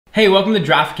Hey, welcome to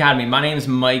Draft Academy. My name is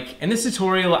Mike. In this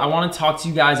tutorial, I want to talk to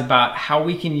you guys about how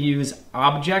we can use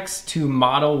objects to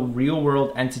model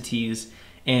real-world entities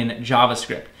in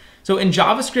JavaScript. So in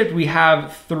JavaScript, we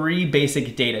have three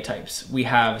basic data types. We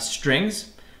have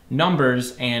strings,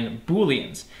 numbers, and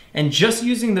booleans. And just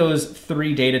using those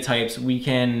three data types, we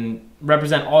can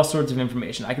represent all sorts of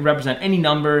information. I can represent any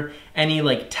number, any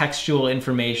textual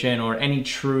information, or any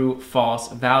true, false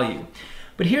value.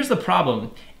 But here's the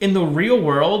problem. In the real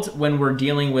world, when we're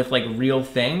dealing with real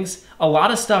things, a lot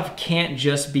of stuff can't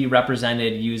just be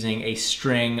represented using a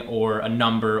string or a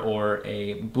number or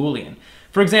a boolean.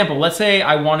 For example, let's say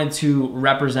I wanted to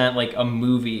represent a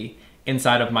movie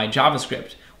inside of my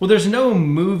JavaScript. Well, there's no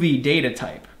movie data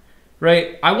type,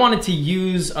 right? I wanted to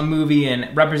use a movie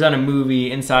and represent a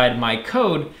movie inside my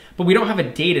code, but we don't have a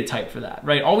data type for that,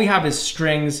 right? All we have is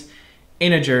strings,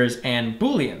 integers, and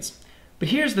booleans. But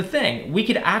here's the thing, we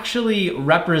could actually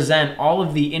represent all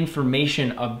of the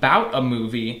information about a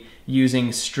movie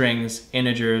using strings,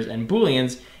 integers, and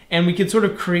booleans, and we could sort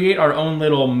of create our own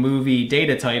little movie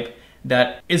data type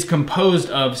that is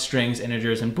composed of strings,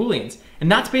 integers, and booleans.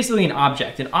 And that's basically an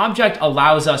object. An object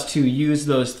allows us to use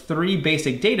those three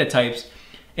basic data types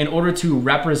in order to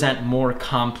represent more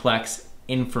complex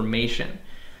information.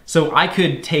 So I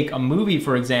could take a movie,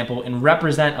 for example, and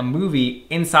represent a movie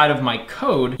inside of my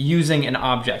code using an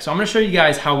object. So I'm gonna show you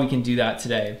guys how we can do that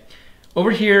today.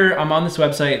 Over here, I'm on this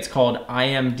website, it's called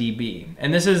Imdb.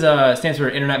 And this is stands for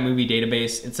Internet Movie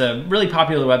Database. It's a really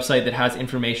popular website that has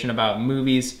information about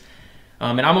movies.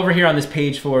 And I'm over here on this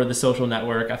page for the social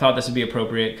network. I thought this would be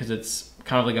appropriate because it's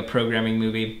kind of like a programming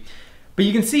movie. But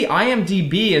you can see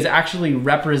Imdb is actually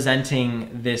representing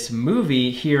this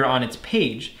movie here on its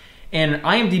page. And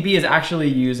Imdb is actually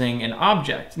using an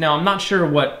object. Now, I'm not sure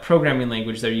what programming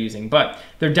language they're using, but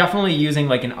they're definitely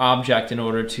using an object in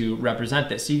order to represent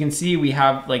this. So you can see we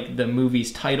have the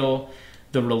movie's title,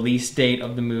 the release date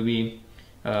of the movie,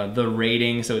 the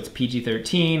rating, so it's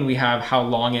PG-13. We have how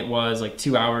long it was,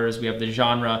 2 hours. We have the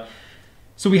genre.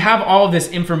 So we have all of this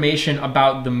information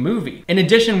about the movie. In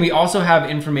addition, we also have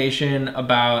information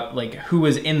about who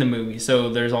was in the movie. So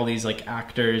there's all these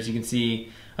actors. You can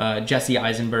see Jesse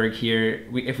Eisenberg here.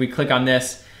 If we click on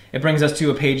this, it brings us to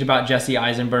a page about Jesse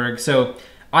Eisenberg. So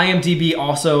Imdb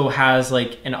also has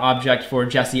an object for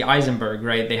Jesse Eisenberg,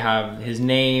 right? They have his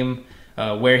name,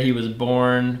 where he was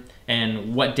born,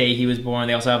 and what day he was born.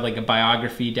 They also have a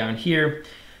biography down here.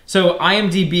 So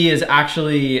Imdb is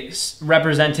actually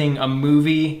representing a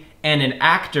movie and an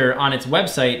actor on its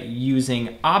website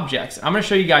using objects. I'm gonna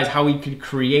show you guys how we could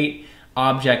create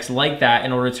objects like that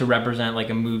in order to represent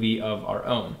a movie of our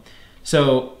own.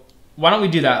 So why don't we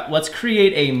do that? Let's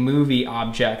create a movie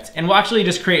object, and we'll actually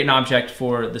just create an object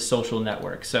for the social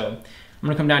network. So I'm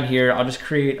gonna come down here, I'll just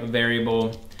create a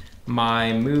variable,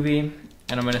 my movie,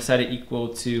 and I'm gonna set it equal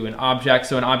to an object.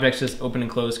 So an object's just open and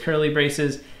close curly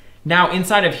braces. Now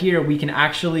inside of here, we can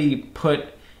actually put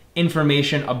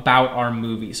information about our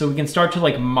movie. So we can start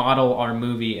to model our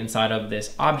movie inside of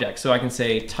this object. So I can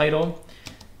say title,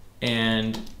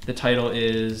 and the title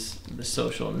is the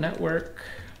social network.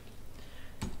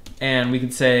 And we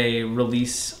could say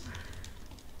release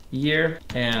year,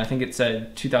 and I think it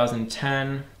said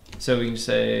 2010. So we can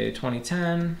say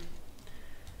 2010.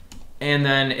 And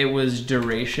then it was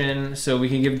duration. So we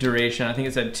can give duration, I think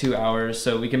it said 2 hours.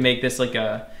 So we can make this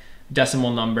a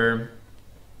decimal number.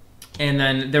 And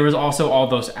then there was also all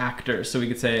those actors. So we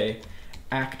could say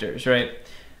actors, right?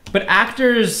 But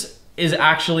actors is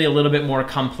actually a little bit more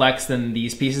complex than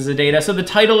these pieces of data. So the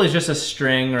title is just a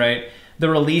string, right? The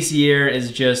release year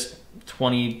is just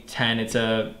 2010. It's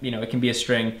it can be a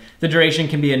string. The duration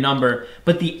can be a number,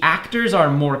 but the actors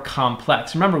are more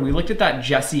complex. Remember, we looked at that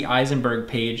Jesse Eisenberg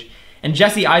page, and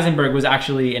Jesse Eisenberg was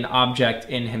actually an object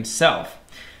in himself.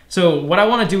 So what I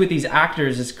want to do with these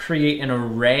actors is create an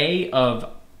array of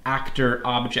actor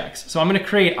objects. So I'm going to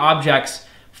create objects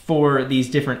for these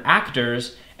different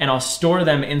actors, and I'll store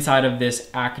them inside of this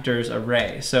actors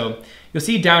array. So you'll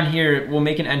see down here, we'll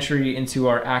make an entry into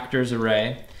our actors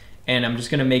array, and I'm just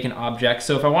gonna make an object.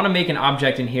 So if I wanna make an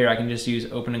object in here, I can just use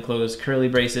open and close curly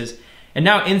braces. And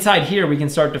now inside here, we can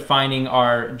start defining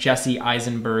our Jesse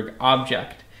Eisenberg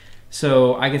object.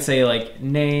 So I can say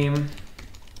name,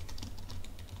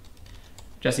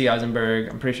 Jesse Eisenberg,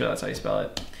 I'm pretty sure that's how you spell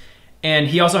it. And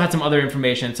he also had some other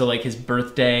information, so his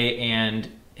birthday and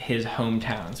his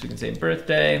hometown. So we can say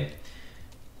birthday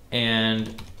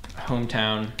and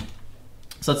hometown.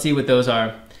 So let's see what those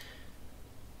are.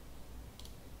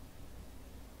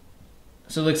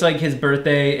 So it looks like his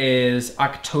birthday is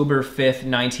October 5th,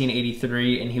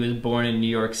 1983, and he was born in New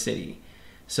York City.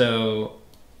 So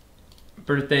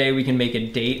birthday, we can make a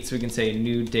date. So we can say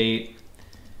new date.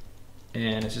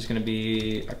 And it's just going to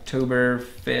be October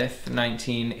 5th,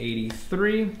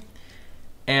 1983.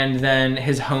 And then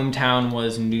his hometown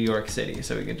was New York City.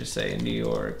 So we could just say New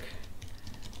York,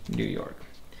 New York.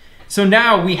 So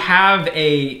now we have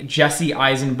a Jesse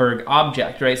Eisenberg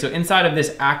object, right? So inside of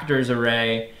this actors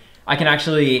array, I can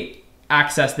actually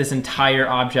access this entire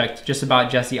object just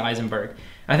about Jesse Eisenberg.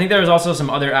 I think there was also some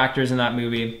other actors in that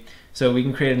movie. So we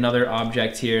can create another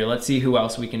object here. Let's see who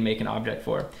else we can make an object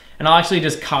for. And I'll actually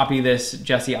just copy this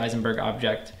Jesse Eisenberg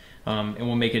object and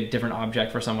we'll make a different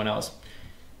object for someone else.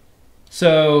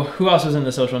 So who else was in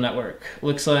the social network?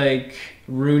 Looks like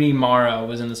Rooney Mara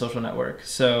was in the social network.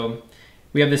 So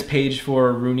we have this page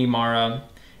for Rooney Mara.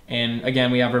 And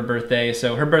again, we have her birthday.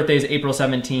 So her birthday is April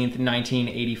 17th,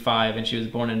 1985, and she was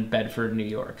born in Bedford, New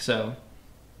York. So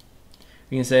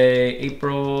we can say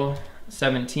April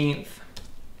 17th,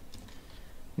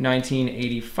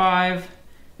 1985,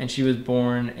 and she was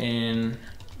born in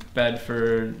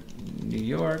Bedford, New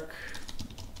York.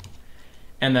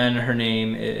 And then her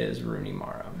name is Rooney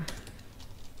Mara.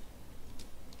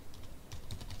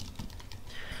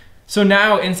 So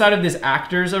now inside of this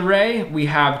actors array, we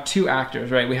have two actors,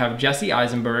 right? We have Jesse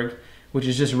Eisenberg, which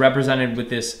is just represented with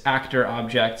this actor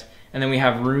object. And then we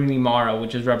have Rooney Mara,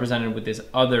 which is represented with this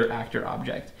other actor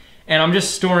object. And I'm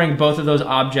just storing both of those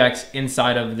objects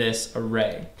inside of this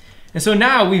array. And so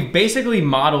now we've basically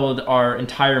modeled our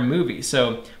entire movie.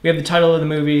 So we have the title of the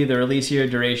movie, the release year,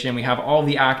 duration, we have all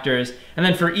the actors, and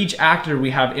then for each actor we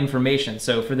have information.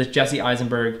 So for this Jesse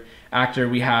Eisenberg actor,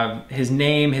 we have his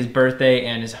name, his birthday,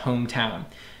 and his hometown.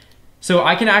 So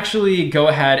I can actually go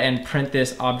ahead and print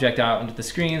this object out onto the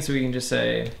screen. So we can just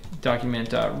say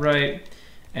document.write,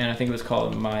 and I think it was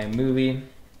called my movie.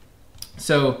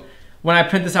 So when I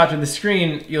print this out to the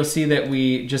screen, you'll see that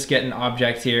we just get an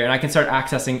object here, and I can start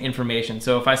accessing information.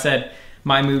 So if I said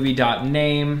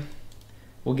mymovie.name,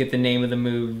 we'll get the name of the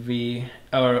movie,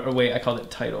 or wait, I called it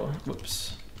title,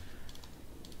 whoops.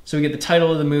 So we get the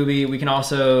title of the movie. We can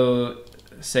also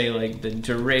say like the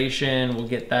duration, we'll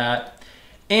get that.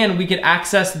 And we could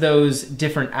access those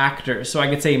different actors. So I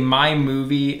could say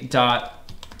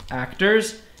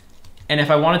mymovie.actors. And if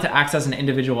I wanted to access an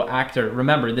individual actor,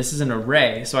 remember, this is an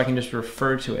array, so I can just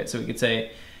refer to it. So we could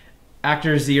say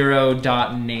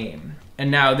actor0.name. And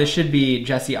now this should be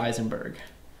Jesse Eisenberg.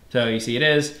 So you see it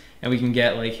is, and we can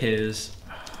get like his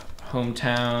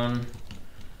hometown.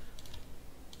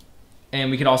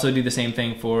 And we could also do the same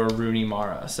thing for Rooney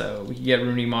Mara. So we can get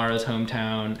Rooney Mara's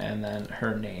hometown and then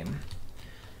her name.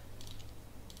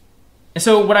 And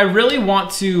so what I really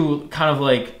want to kind of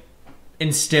like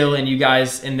instill in you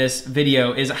guys in this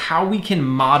video is how we can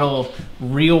model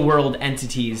real world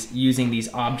entities using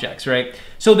these objects, right?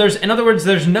 So in other words,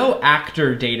 there's no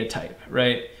actor data type,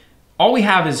 right? All we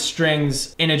have is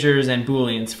strings, integers, and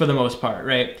booleans for the most part,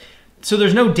 right? So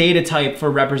there's no data type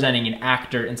for representing an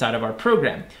actor inside of our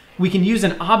program. We can use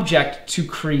an object to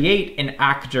create an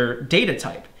actor data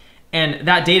type. And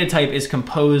that data type is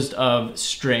composed of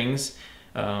strings,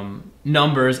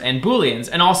 numbers, and booleans.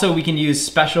 And also we can use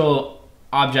special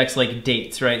objects like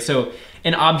dates, right? So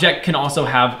an object can also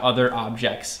have other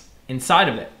objects inside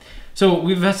of it. So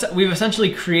we've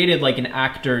essentially created like an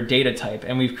actor data type,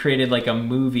 and we've created like a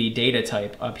movie data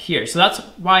type up here. So that's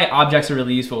why objects are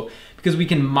really useful, because we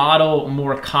can model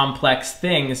more complex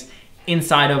things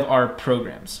inside of our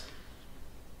programs.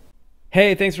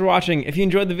 Hey, thanks for watching. If you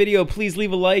enjoyed the video, please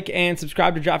leave a like and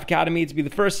subscribe to Draft Academy to be the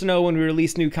first to know when we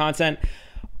release new content.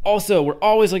 Also, we're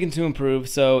always looking to improve,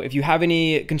 so if you have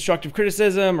any constructive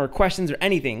criticism or questions or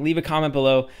anything, leave a comment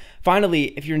below.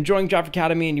 Finally, if you're enjoying Draft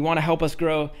Academy and you want to help us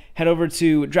grow, head over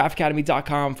to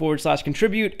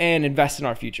draftacademy.com/contribute and invest in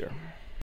our future.